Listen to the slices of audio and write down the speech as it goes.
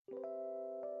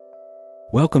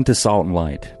Welcome to Salt and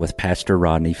Light with Pastor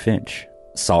Rodney Finch.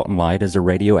 Salt and Light is a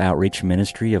radio outreach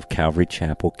ministry of Calvary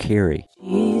Chapel, Cary.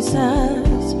 Jesus,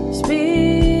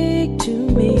 speak to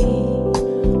me.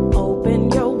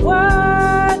 Open your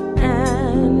word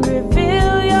and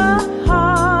reveal your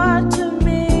heart to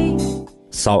me.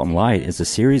 Salt and Light is a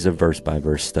series of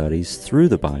verse-by-verse studies through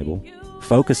the Bible,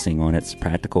 focusing on its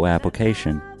practical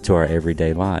application to our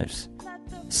everyday lives.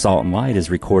 Salt and Light is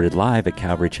recorded live at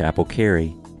Calvary Chapel,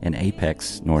 Cary in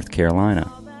Apex, North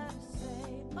Carolina.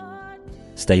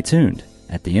 Stay tuned.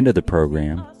 At the end of the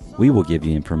program, we will give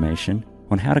you information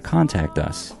on how to contact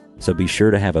us, so be sure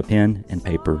to have a pen and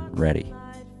paper ready.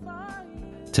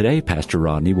 Today, Pastor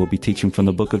Rodney will be teaching from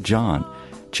the book of John,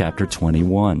 chapter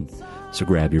 21. So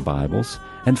grab your Bibles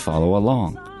and follow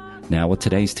along. Now with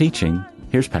today's teaching,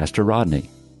 here's Pastor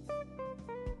Rodney.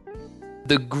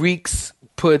 The Greeks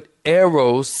put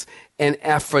Eros and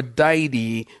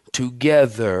Aphrodite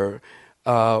together.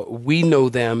 We know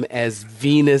them as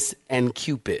Venus and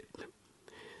Cupid.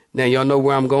 Now, y'all know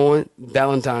where I'm going?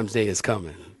 Valentine's Day is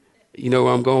coming. You know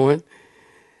where I'm going?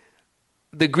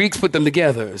 The Greeks put them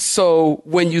together. So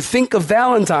when you think of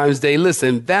Valentine's Day,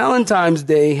 listen, Valentine's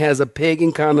Day has a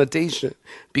pagan connotation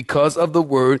because of the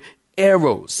word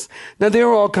Eros. Now, there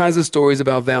are all kinds of stories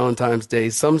about Valentine's Day.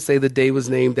 Some say the day was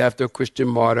named after a Christian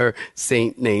martyr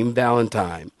saint named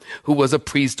Valentine, who was a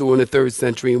priest during the 3rd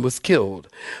century and was killed.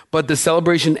 But the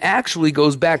celebration actually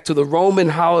goes back to the Roman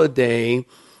holiday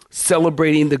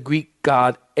celebrating the Greek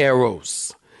god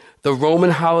Eros. The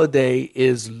Roman holiday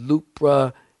is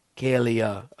Lupercalia,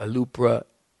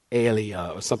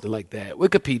 or something like that.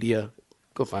 Wikipedia,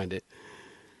 go find it.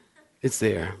 It's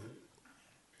there.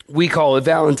 We call it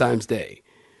Valentine's Day.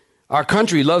 Our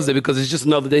country loves it because it's just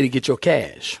another day to get your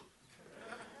cash.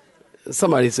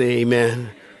 Somebody say amen.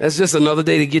 That's just another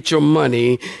day to get your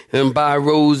money and buy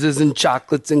roses and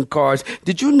chocolates and cards.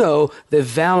 Did you know that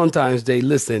Valentine's Day,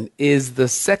 listen, is the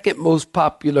second most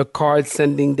popular card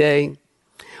sending day?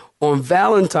 On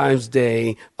Valentine's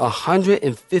Day,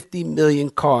 150 million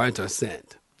cards are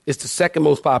sent. It's the second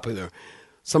most popular.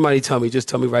 Somebody just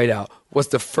tell me right out. What's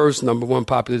the first number one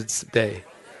popular day?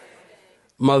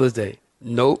 Mother's Day.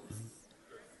 Nope.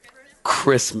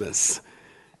 Christmas.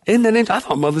 Isn't that interesting? I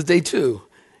thought Mother's Day too.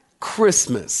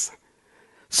 Christmas.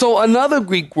 So another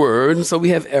Greek word, so we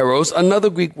have Eros. Another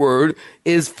Greek word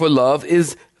is for love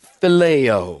is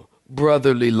phileo,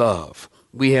 brotherly love.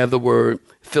 We have the word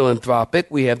philanthropic.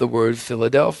 We have the word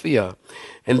Philadelphia.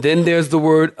 And then there's the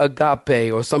word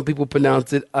agape, or some people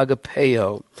pronounce it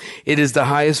agapeo. It is the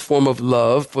highest form of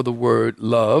love for the word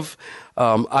love.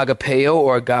 Agapeo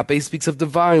or agape speaks of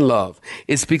divine love.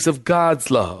 It speaks of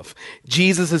God's love.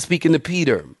 Jesus is speaking to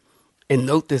Peter. And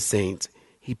note this, saints.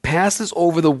 He passes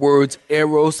over the words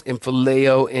eros and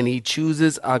phileo, and he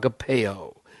chooses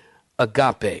agapeo,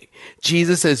 agape.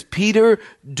 Jesus says, Peter,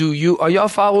 are y'all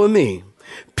following me?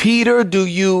 Peter, do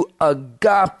you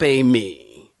agape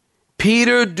me?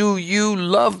 Peter, do you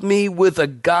love me with a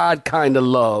God kind of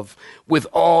love, with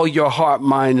all your heart,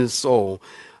 mind, and soul?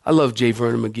 I love J.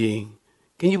 Vernon McGee.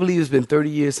 Can you believe it's been 30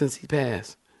 years since he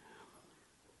passed?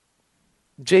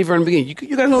 J. Vernon McGee.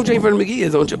 You guys know who J. Vernon McGee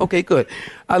is, don't you? Okay, good.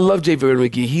 I love J. Vernon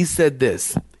McGee. He said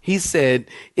this. He said,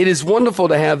 it is wonderful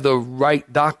to have the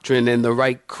right doctrine and the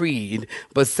right creed,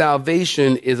 but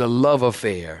salvation is a love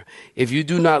affair. If you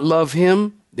do not love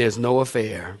him, there's no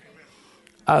affair.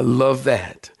 I love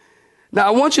that. Now,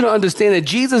 I want you to understand that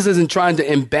Jesus isn't trying to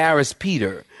embarrass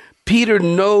Peter. Peter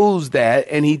knows that,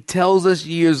 and he tells us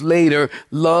years later,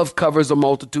 love covers a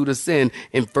multitude of sin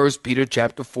in 1 Peter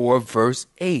chapter 4, verse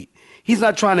 8. He's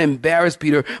not trying to embarrass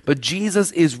Peter, but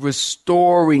Jesus is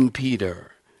restoring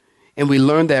Peter. And we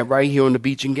learned that right here on the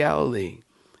beach in Galilee.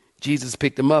 Jesus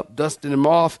picked him up, dusted him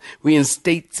off,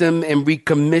 reinstates him, and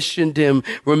recommissioned him.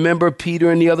 Remember,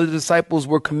 Peter and the other disciples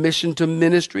were commissioned to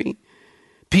ministry.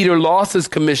 Peter lost his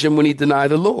commission when he denied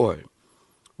the Lord.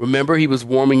 Remember, he was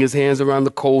warming his hands around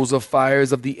the coals of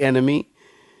fires of the enemy.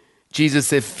 Jesus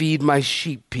said, feed my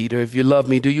sheep, Peter. If you love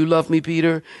me, do you love me,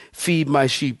 Peter? Feed my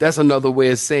sheep. That's another way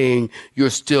of saying you're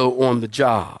still on the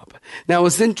job. Now,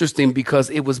 it's interesting because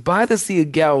it was by the Sea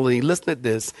of Galilee. Listen to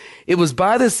this. It was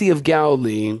by the Sea of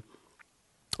Galilee,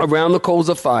 around the coals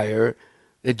of fire,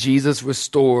 that Jesus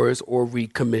restores or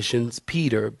recommissions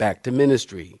Peter back to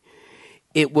ministry.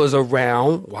 It was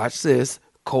around, watch this,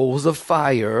 coals of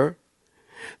fire,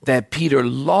 that Peter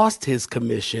lost his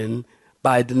commission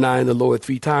by denying the Lord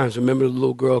 3 times. Remember, the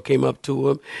little girl came up to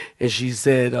him and she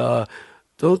said,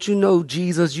 don't you know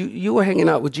Jesus? You were hanging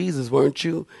out with Jesus, weren't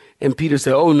you? And Peter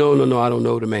said, oh, no, I don't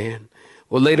know the man.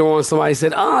 Well, later on, somebody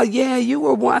said, "Oh, yeah, you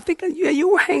were one. I think, yeah, you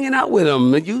were hanging out with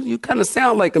him. You kind of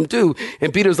sound like him too."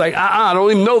 And Peter's like, I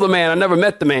don't even know the man. I never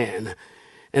met the man.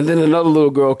 And then another little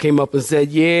girl came up and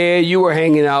said, "Yeah, you were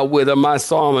hanging out with him. I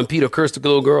saw him." And Peter cursed the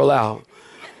little girl out.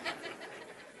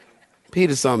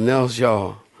 Peter's something else,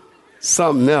 y'all.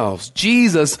 Something else.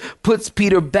 Jesus puts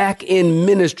Peter back in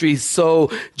ministry. So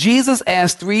Jesus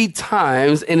asked 3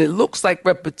 times, and it looks like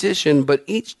repetition, but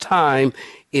each time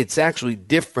it's actually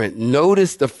different.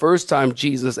 Notice the first time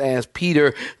Jesus asked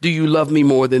Peter, "Do you love me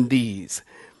more than these?"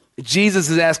 Jesus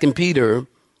is asking Peter,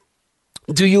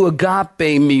 "Do you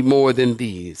agape me more than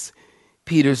these?"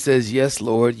 Peter says, "Yes,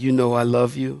 Lord, you know I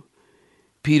love you."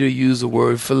 Peter used the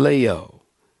word phileo.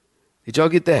 Did y'all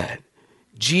get that?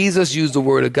 Jesus used the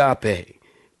word agape.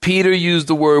 Peter used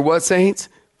the word what, saints?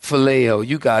 Phileo.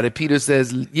 You got it. Peter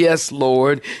says, "Yes,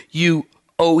 Lord, you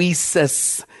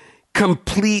oasis,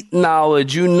 complete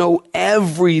knowledge. You know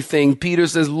everything." Peter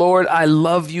says, "Lord, I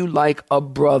love you like a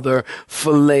brother."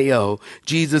 Phileo.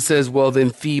 Jesus says, "Well,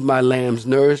 then feed my lambs,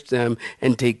 nourish them,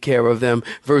 and take care of them."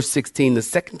 Verse 16, the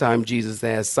second time Jesus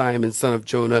asked, "Simon, son of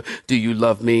Jonah, do you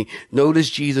love me?"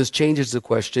 Notice Jesus changes the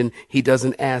question. He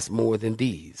doesn't ask more than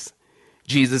these.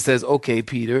 Jesus says, "Okay,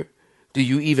 Peter, do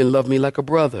you even love me like a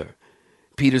brother?"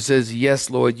 Peter says, "Yes,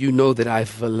 Lord, you know that I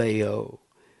phileo.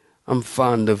 I'm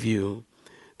fond of you."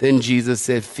 Then Jesus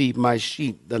said, "Feed my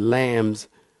sheep. The lambs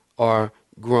are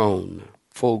grown,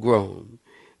 full grown."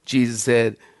 Jesus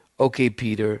said, "Okay,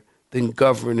 Peter, then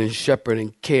govern and shepherd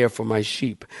and care for my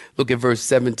sheep." Look at verse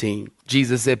 17.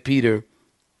 Jesus said, "Peter,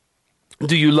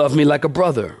 do you love me like a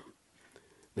brother?"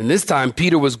 And this time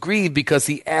Peter was grieved because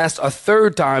he asked a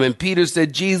third time. And Peter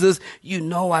said, "Jesus, you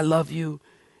know I love you."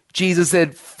 Jesus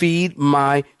said, "Feed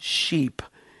my sheep."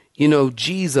 You know,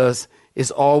 Jesus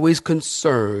is always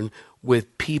concerned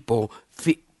with people,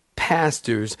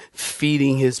 pastors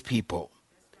feeding his people.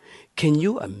 Can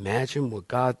you imagine what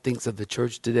God thinks of the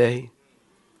church today?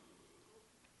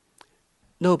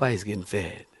 Nobody's getting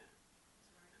fed.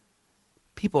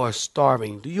 People are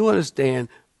starving. Do you understand?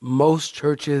 Most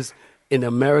churches in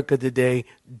America today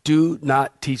do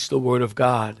not teach the Word of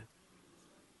God.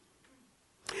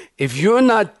 If you're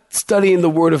not studying the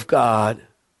Word of God,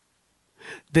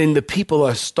 then the people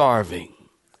are starving.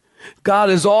 God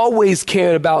has always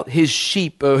cared about his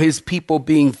sheep or his people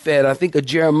being fed. I think of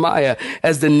Jeremiah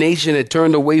as the nation had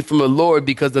turned away from the Lord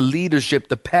because the leadership,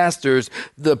 the pastors,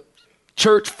 the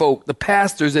church folk, the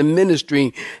pastors in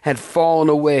ministry had fallen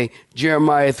away.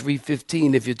 Jeremiah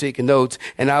 3:15, if you're taking notes,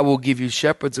 "And I will give you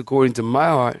shepherds according to my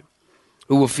heart,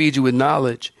 who will feed you with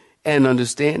knowledge and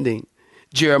understanding."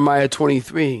 Jeremiah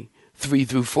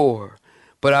 23:3-4.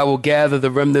 "But I will gather the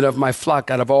remnant of my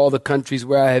flock out of all the countries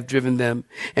where I have driven them,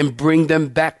 and bring them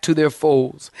back to their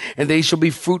folds, and they shall be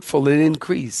fruitful and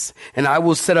increase. And I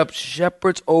will set up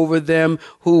shepherds over them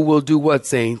who will do" what,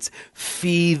 saints?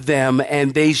 "Feed them,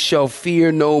 and they shall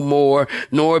fear no more,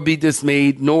 nor be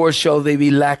dismayed, nor shall they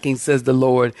be lacking, says the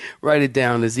Lord." Write it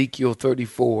down. Ezekiel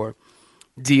 34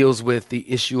 deals with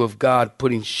the issue of God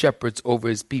putting shepherds over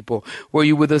his people. Were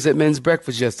you with us at men's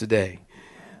breakfast yesterday?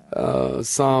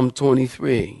 Psalm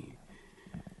 23.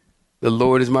 "The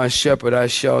Lord is my shepherd, I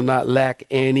shall not lack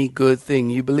any good thing."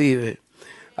 You believe it?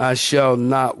 I shall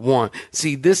not want.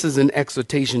 See, this is an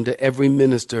exhortation to every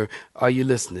minister. Are you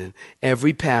listening?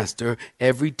 Every pastor,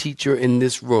 every teacher in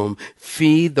this room.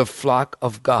 Feed the flock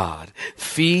of God.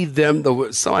 Feed them the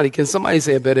word. Can somebody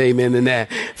say a better amen than that?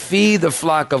 Feed the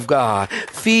flock of God.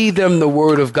 Feed them the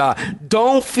word of God.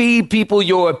 Don't feed people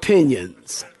your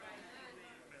opinions.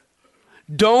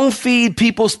 Don't feed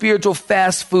people spiritual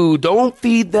fast food. Don't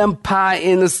feed them pie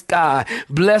in the sky.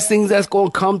 Blessings that's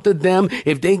going to come to them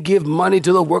if they give money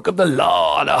to the work of the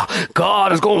Lord.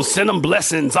 God is going to send them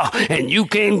blessings. And you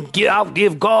can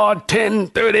give God 10,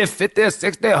 30, 50,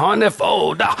 60, 100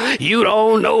 fold. You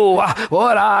don't know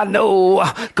what I know.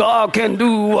 God can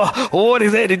do what he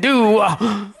said to do.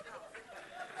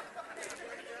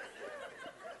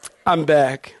 I'm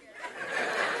back.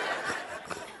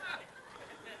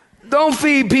 Don't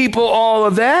feed people all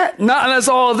of that. Not unless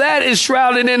all of that is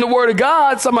shrouded in the word of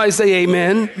God. Somebody say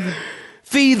amen.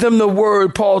 Feed them the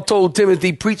word. Paul told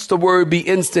Timothy, preach the word, be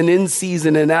instant in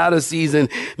season and out of season,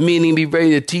 meaning be ready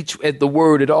to teach at the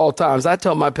word at all times. I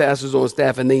tell my pastors on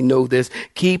staff, and they know this,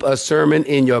 keep a sermon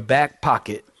in your back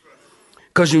pocket.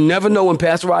 Because you never know when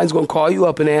Pastor Ryan's going to call you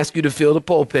up and ask you to fill the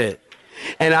pulpit.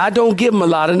 And I don't give him a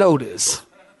lot of notice.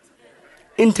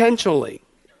 Intentionally.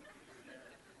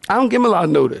 I don't give him a lot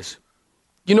of notice.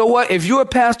 You know what? If you're a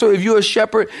pastor, if you're a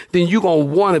shepherd, then you're going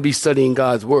to want to be studying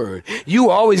God's word. You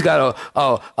always got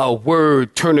a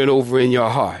word turning over in your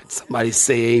heart. Somebody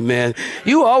say amen.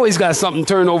 You always got something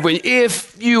turned over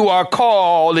if you are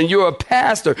called and you're a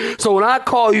pastor. So when I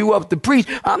call you up to preach,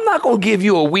 I'm not going to give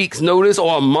you a week's notice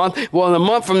or a month. Well, in a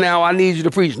month from now, I need you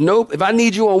to preach. Nope. If I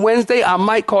need you on Wednesday, I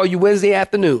might call you Wednesday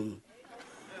afternoon.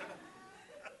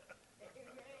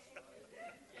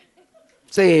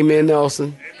 Say amen,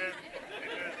 Nelson.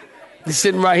 He's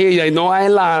sitting right here. You're like, no, I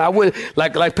ain't lying. I wouldn't,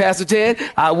 like Pastor Ted,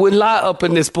 I wouldn't lie up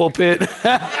in this pulpit.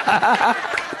 I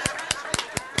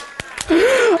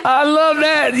love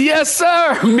that. Yes,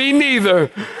 sir. Me neither.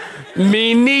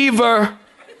 Me neither.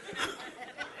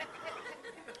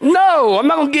 No, I'm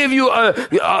not going to give you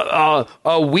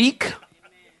a week.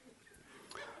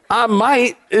 I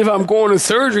might if I'm going to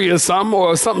surgery or something,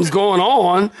 or something's going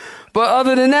on. But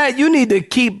other than that, you need to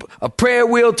keep a prayer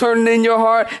wheel turning in your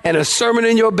heart and a sermon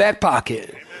in your back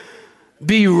pocket.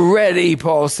 Be ready,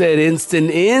 Paul said,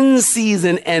 instant in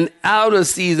season and out of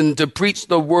season to preach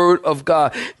the word of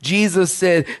God. Jesus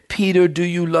said, Peter, do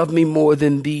you love me more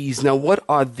than these? Now, what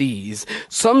are these?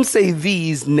 Some say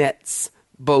these: nets,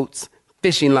 boats,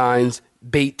 fishing lines,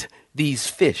 bait, these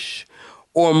fish.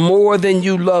 Or more than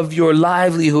you love your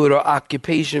livelihood or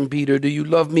occupation, Peter? Do you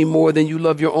love me more than you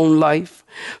love your own life?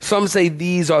 Some say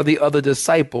these are the other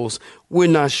disciples. We're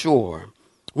not sure.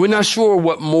 We're not sure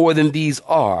what more than these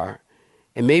are.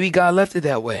 And maybe God left it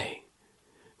that way.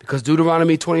 Because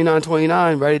Deuteronomy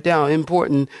 29:29, write it down,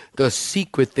 important, the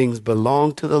secret things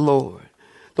belong to the Lord.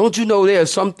 Don't you know there are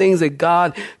some things that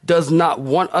God does not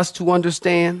want us to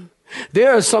understand?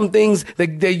 There are some things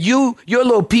that your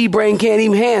little pea brain can't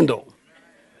even handle.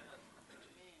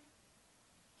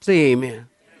 Say amen.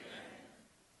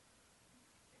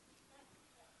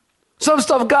 Some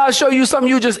stuff God show you something,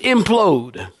 you just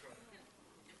implode.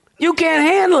 You can't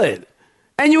handle it.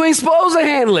 And you ain't supposed to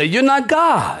handle it. You're not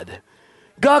God.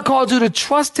 God called you to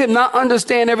trust him, not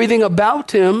understand everything about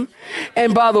him.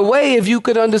 And by the way, if you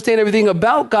could understand everything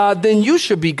about God, then you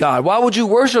should be God. Why would you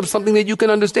worship something that you can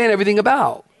understand everything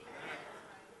about?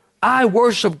 I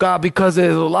worship God because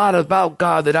there's a lot about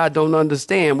God that I don't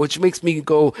understand, which makes me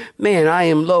go, man, I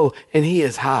am low and he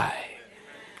is high.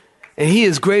 And he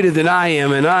is greater than I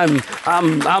am, and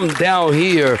I'm down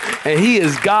here, and he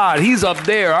is God. He's up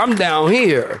there. I'm down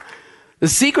here. The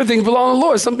secret things belong to the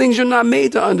Lord. Some things you're not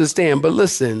made to understand. But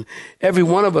listen, every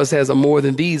one of us has a more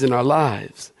than these in our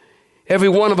lives. Every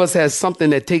one of us has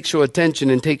something that takes your attention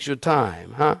and takes your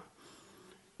time, huh?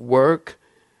 Work,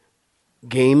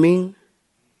 gaming,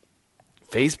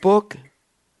 Facebook.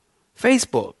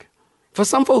 For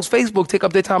some folks, Facebook take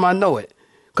up their time. I know it.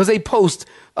 Because they post,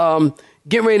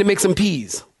 getting ready to make some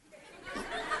peas.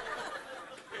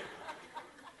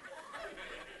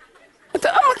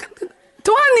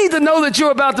 Do I need to know that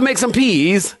you're about to make some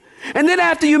peas? And then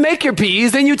after you make your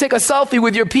peas, then you take a selfie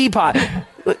with your pea pot. It's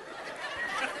like,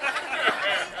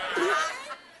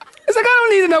 I don't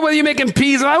need to know whether you're making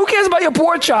peas or not. Who cares about your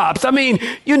pork chops? I mean,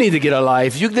 you need to get a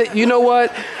life. You know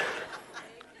what?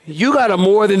 You got a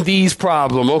more than these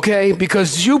problem, okay?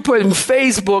 Because you put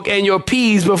Facebook and your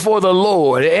peas before the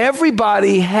Lord.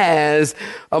 Everybody has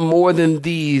a more than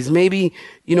these. Maybe,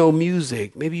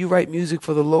 music. Maybe you write music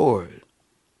for the Lord.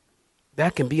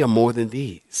 That can be a more than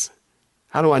these.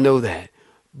 How do I know that?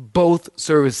 Both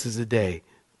services a day.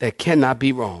 That cannot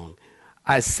be wrong.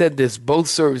 I said this both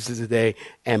services a day,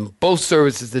 and both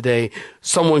services a day,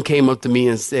 someone came up to me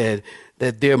and said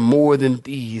that they're more than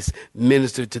these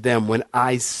ministered to them when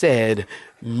I said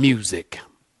music.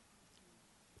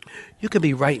 You can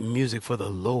be writing music for the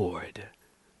Lord,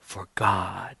 for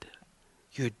God.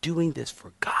 You're doing this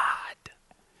for God.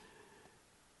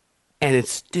 And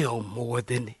it's still more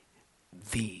than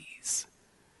these.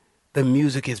 The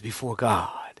music is before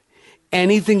God.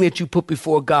 Anything that you put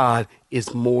before God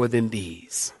is more than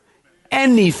these.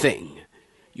 Anything.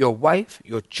 Your wife,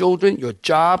 your children, your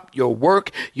job, your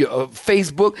work, your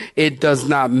Facebook. It does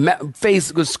not matter.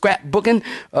 Facebook scrapbooking.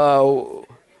 I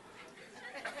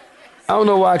don't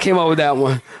know why I came up with that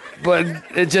one, but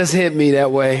it just hit me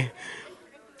that way.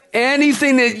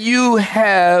 Anything that you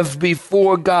have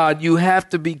before God, you have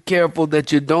to be careful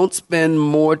that you don't spend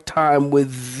more time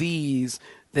with these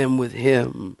than with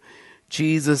him.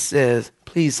 Jesus says,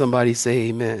 please somebody say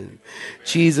amen.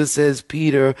 Jesus says,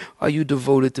 Peter, are you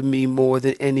devoted to me more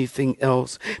than anything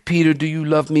else? Peter, do you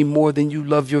love me more than you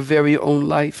love your very own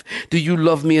life? Do you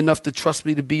love me enough to trust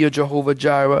me to be your Jehovah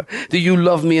Jireh? Do you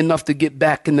love me enough to get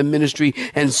back in the ministry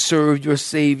and serve your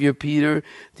Savior, Peter?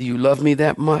 Do you love me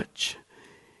that much?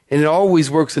 And it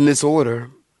always works in this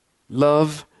order.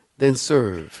 Love, then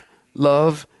serve.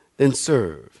 Love, then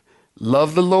serve.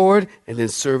 love the Lord, and then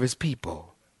serve his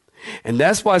people. And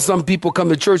that's why some people come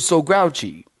to church so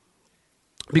grouchy,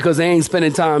 because they ain't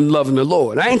spending time loving the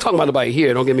Lord. I ain't talking about anybody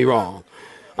here, don't get me wrong.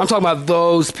 I'm talking about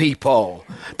those people,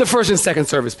 the first and second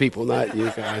service people, not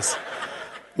you guys.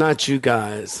 Not you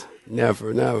guys.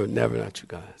 Never, not you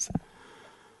guys.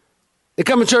 They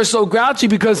come to church so grouchy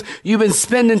because you've been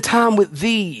spending time with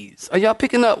these. Are y'all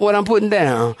picking up what I'm putting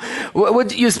down?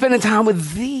 You're spending time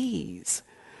with these.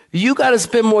 You got to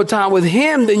spend more time with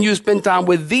him than you spend time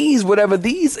with these. Whatever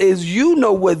these is, you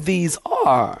know what these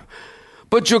are.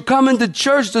 But you're coming to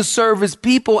church to serve his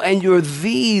people, and your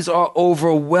these are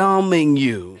overwhelming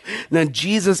you. Now,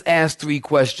 Jesus asked 3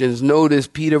 questions. Notice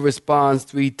Peter responds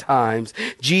 3 times.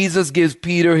 Jesus gives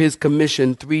Peter his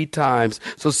commission 3 times.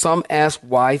 So some ask,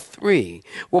 why 3?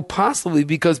 Well, possibly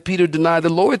because Peter denied the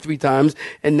Lord 3 times,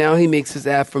 and now he makes his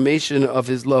affirmation of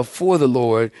his love for the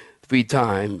Lord 3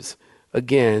 times.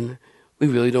 Again, we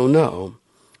really don't know.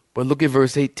 But look at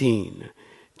verse 18.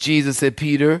 Jesus said,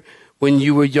 Peter, when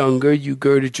you were younger, you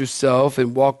girded yourself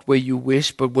and walked where you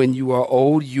wish. But when you are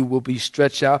old, you will be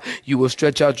stretched out. You will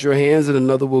stretch out your hands, and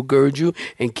another will gird you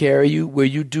and carry you where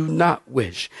you do not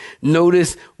wish.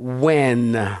 Notice,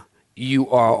 when you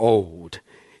are old,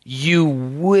 you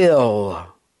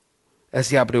will, that's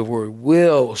the operative word,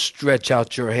 will stretch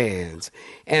out your hands,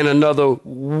 and another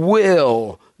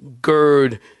will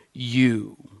gird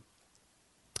you.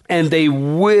 And they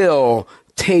will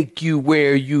take you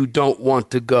where you don't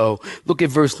want to go. Look at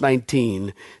verse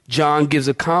 19. John gives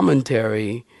a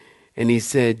commentary, and he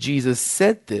said, Jesus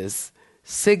said this,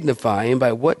 signifying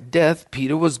by what death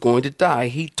Peter was going to die.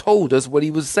 He told us what he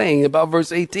was saying about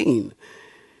verse 18.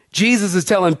 Jesus is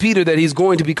telling Peter that he's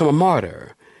going to become a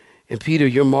martyr. And Peter,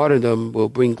 your martyrdom will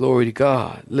bring glory to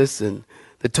God. Listen,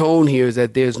 the tone here is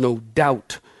that there's no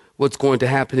doubt what's going to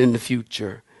happen in the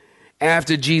future.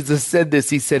 After Jesus said this,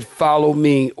 he said, follow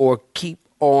me, or keep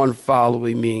on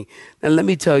following me. Now, let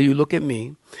me tell you, look at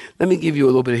me. Let me give you a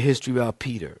little bit of history about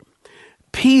Peter.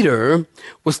 Peter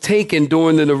was taken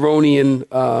during the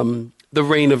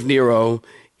reign of Nero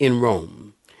in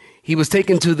Rome. He was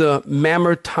taken to the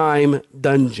Mamertine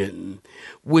dungeon,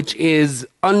 which is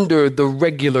under the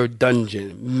regular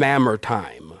dungeon,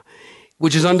 Mamertine,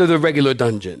 which is under the regular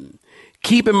dungeon.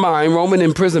 Keep in mind, Roman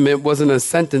imprisonment wasn't a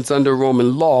sentence under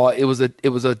Roman law. It was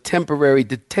a temporary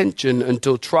detention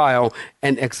until trial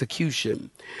and execution.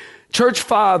 Church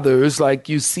fathers like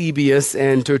Eusebius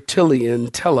and Tertullian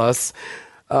tell us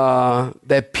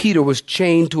that Peter was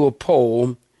chained to a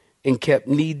pole and kept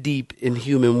knee-deep in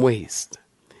human waste.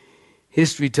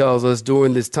 History tells us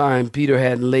during this time, Peter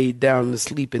had laid down to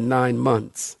sleep in 9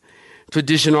 months.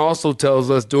 Tradition also tells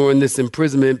us during this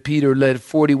imprisonment, Peter led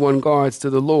 41 guards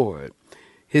to the Lord.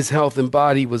 His health and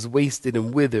body was wasted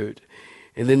and withered.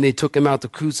 And then they took him out to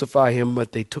crucify him,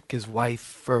 but they took his wife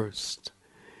first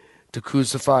to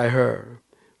crucify her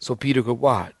so Peter could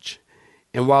watch.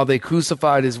 And while they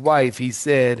crucified his wife, he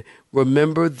said,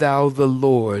 remember thou the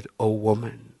Lord, O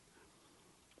woman.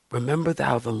 Remember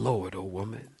thou the Lord, O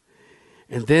woman.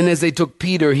 And then as they took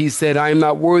Peter, he said, I am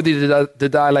not worthy to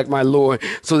die like my Lord.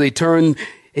 So they turned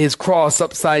his cross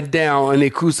upside down, and they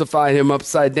crucified him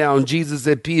upside down. Jesus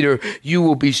said, Peter, you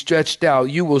will be stretched out.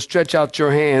 You will stretch out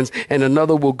your hands, and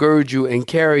another will gird you and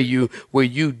carry you where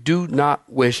you do not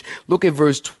wish. Look at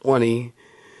verse 20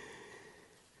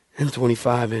 and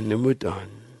 25, and then we're done.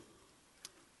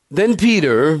 Then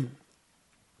Peter,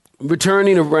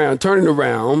 turning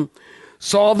around,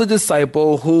 saw the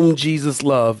disciple whom Jesus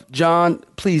loved. John,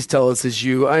 please tell us it's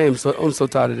you. I'm so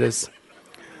tired of this.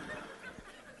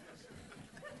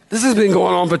 This has been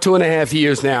going on for 2.5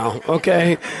 years now,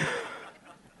 okay?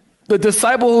 The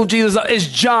disciple whom Jesus loved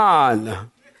is John.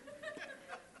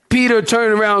 Peter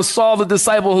turned around, saw the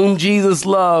disciple whom Jesus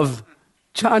loved.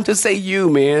 John, just say you,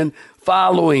 man.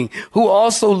 Following, who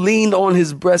also leaned on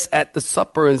his breast at the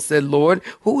supper and said, Lord,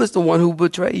 who is the one who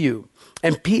betrayed you?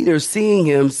 And Peter, seeing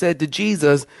him, said to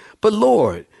Jesus, but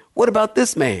Lord, what about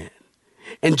this man?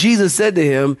 And Jesus said to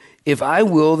him, if I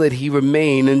will that he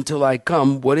remain until I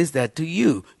come, what is that to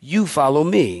you? You follow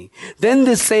me. Then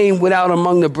the saying went out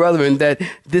among the brethren that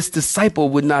this disciple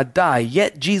would not die.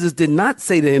 Yet Jesus did not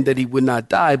say to him that he would not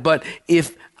die, but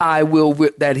if I will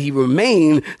that he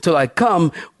remain till I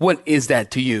come, what is that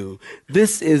to you?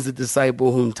 This is the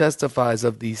disciple whom testifies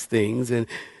of these things and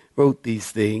wrote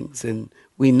these things, and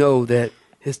we know that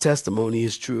his testimony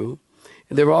is true.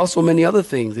 And there are also many other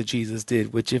things that Jesus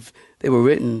did, which if they were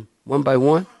written one by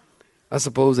one, I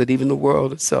suppose that even the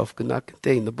world itself could not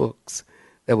contain the books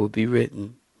that would be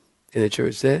written. And the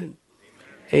church said,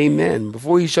 Amen.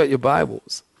 Before you shut your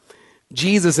Bibles,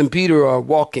 Jesus and Peter are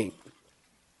walking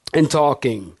and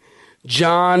talking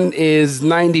John is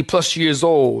 90 plus years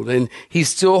old, and he's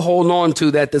still holding on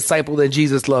to that disciple that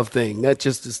Jesus loved thing. That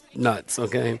just is nuts,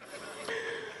 okay?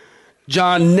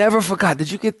 John never forgot.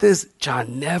 Did you get this?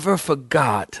 John never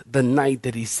forgot the night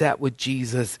that he sat with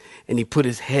Jesus and he put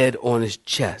his head on his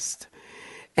chest.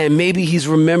 And maybe he's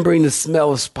remembering the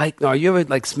smell of spikenard. You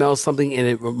ever smell something and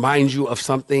it reminds you of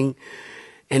something?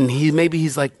 And maybe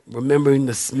he's remembering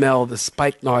the smell, the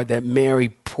spikenard that Mary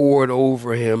poured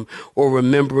over him, or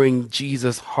remembering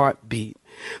Jesus' heartbeat.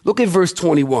 Look at verse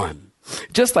 21.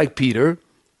 Just like Peter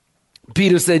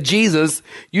said, Jesus,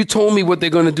 you told me what they're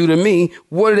going to do to me.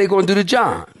 What are they going to do to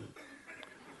John?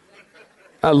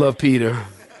 I love Peter.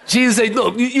 Jesus said,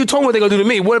 look, you told me what they're going to do to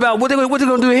me. What about what they're going to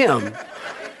do to him?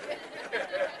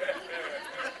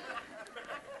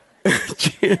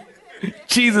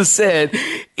 Jesus said,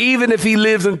 even if he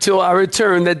lives until I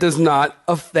return, that does not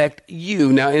affect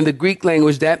you. Now, in the Greek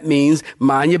language, that means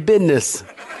mind your business.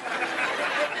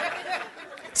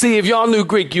 See, if y'all knew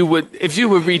Greek, if you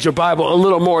would read your Bible a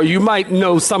little more, you might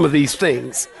know some of these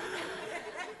things.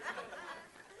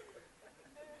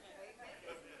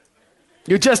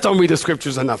 You just don't read the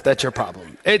scriptures enough. That's your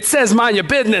problem. It says mind your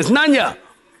business, nanya.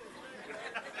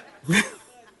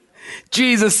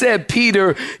 Jesus said,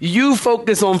 Peter, you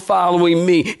focus on following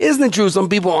me. Isn't it true some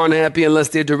people aren't happy unless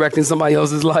they're directing somebody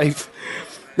else's life?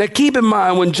 Now, keep in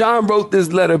mind, when John wrote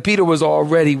this letter, Peter was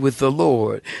already with the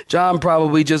Lord. John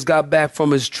probably just got back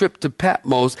from his trip to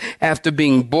Patmos after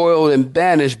being boiled and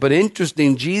banished. But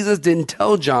interesting, Jesus didn't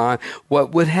tell John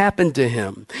what would happen to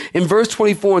him. In verse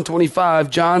 24 and 25,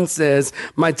 John says,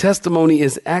 my testimony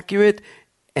is accurate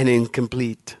and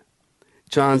incomplete.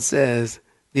 John says,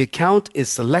 the account is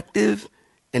selective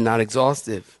and not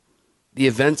exhaustive. The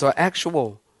events are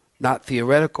actual, not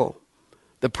theoretical.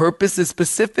 The purpose is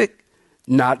specific,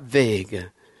 not vague.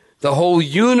 The whole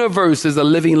universe is a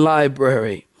living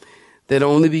library that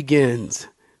only begins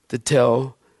to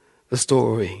tell the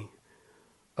story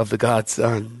of the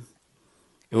God-Son.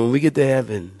 And when we get to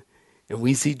heaven and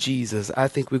we see Jesus, I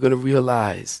think we're going to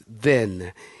realize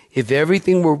then, if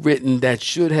everything were written that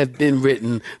should have been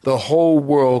written, the whole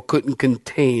world couldn't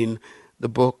contain the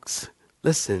books.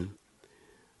 Listen,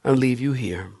 I'll leave you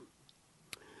here.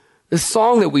 The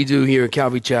song that we do here at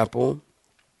Calvary Chapel,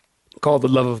 called The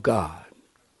Love of God.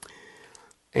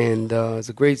 And it's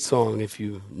a great song if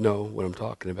you know what I'm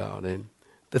talking about. And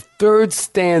the third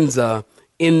stanza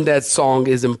in that song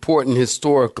is important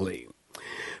historically,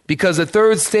 because the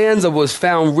third stanza was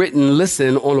found written,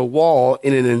 listen, on a wall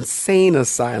in an insane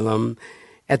asylum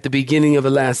at the beginning of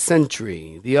the last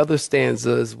century. The other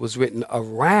stanzas was written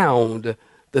around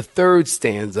the third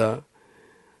stanza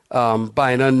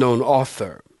by an unknown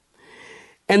author.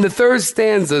 And the third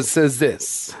stanza says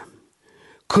this: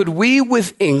 could we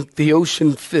with ink the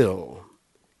ocean fill,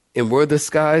 and were the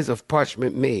skies of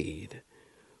parchment made,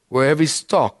 were every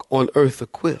stalk on earth a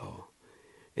quill,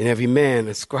 and every man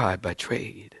a scribe by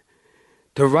trade,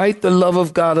 to write the love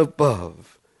of God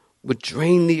above would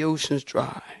drain the oceans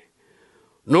dry,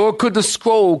 nor could the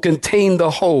scroll contain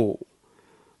the whole,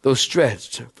 though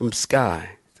stretched from sky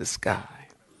to sky.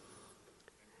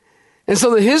 And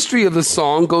so the history of the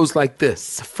song goes like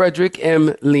this. Frederick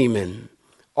M. Lehman,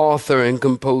 author and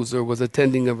composer, was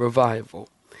attending a revival.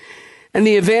 And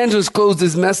the evangelist closed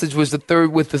his message with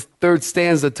the third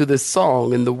stanza to this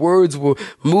song. And the words will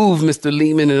move Mr.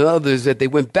 Lehman and others that they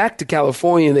went back to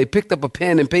California and they picked up a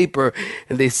pen and paper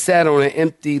and they sat on an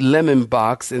empty lemon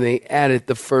box and they added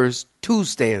the first two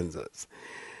stanzas.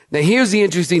 Now, here's the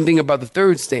interesting thing about the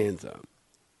third stanza.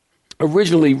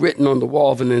 Originally written on the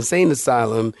wall of an insane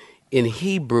asylum in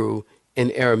Hebrew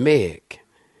and Aramaic.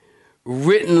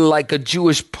 Written like a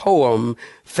Jewish poem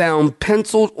found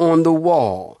penciled on the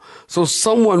wall. So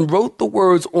someone wrote the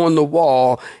words on the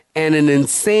wall, and an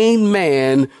insane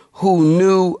man who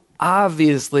knew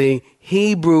obviously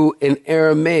Hebrew and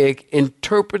Aramaic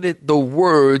interpreted the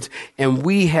words, and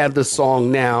we have the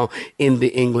song now in the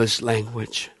English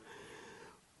language.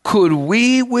 Could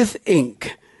we with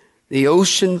ink the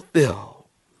ocean fill,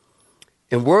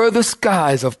 and were the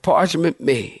skies of parchment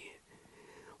made,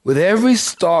 with every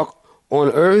stalk on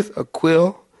earth a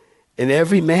quill, and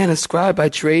every man a scribe by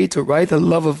trade, to write the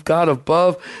love of God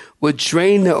above would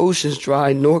drain the oceans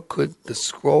dry, nor could the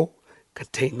scroll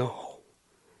contain the whole,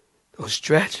 though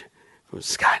stretch from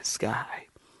sky to sky.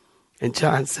 And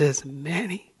John says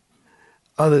many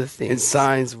other things and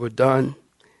signs were done,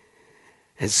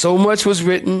 and so much was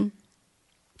written,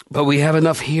 but we have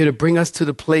enough here to bring us to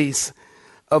the place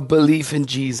of belief in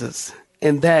Jesus,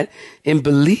 and that in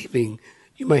believing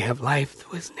you may have life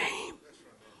through his name.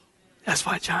 That's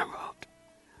why John wrote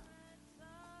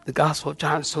the Gospel of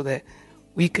John, so that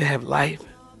we could have life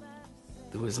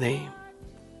through his name.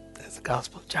 That's the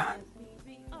Gospel of John.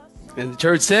 And the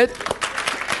church said,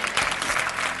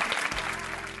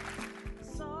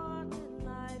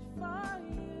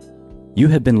 You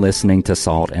have been listening to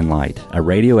Salt and Light, a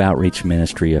radio outreach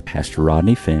ministry of Pastor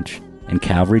Rodney Finch and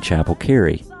Calvary Chapel,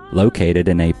 Cary, located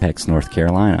in Apex, North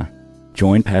Carolina.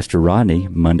 Join Pastor Rodney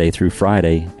Monday through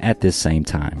Friday at this same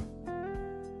time.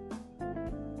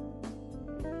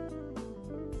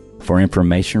 For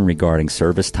information regarding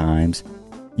service times,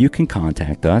 you can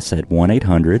contact us at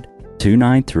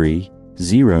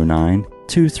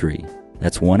 1-800-293-0923.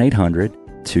 That's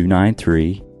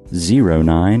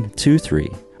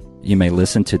 1-800-293-0923. You may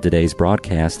listen to today's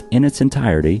broadcast in its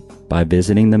entirety by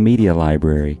visiting the media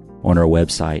library on our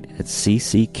website at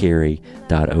cccary.org.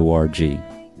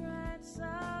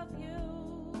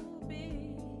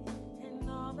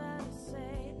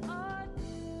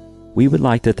 We would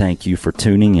like to thank you for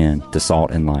tuning in to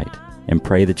Salt and Light and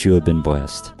pray that you have been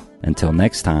blessed. Until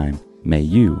next time, may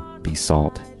you be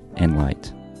salt and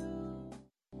light.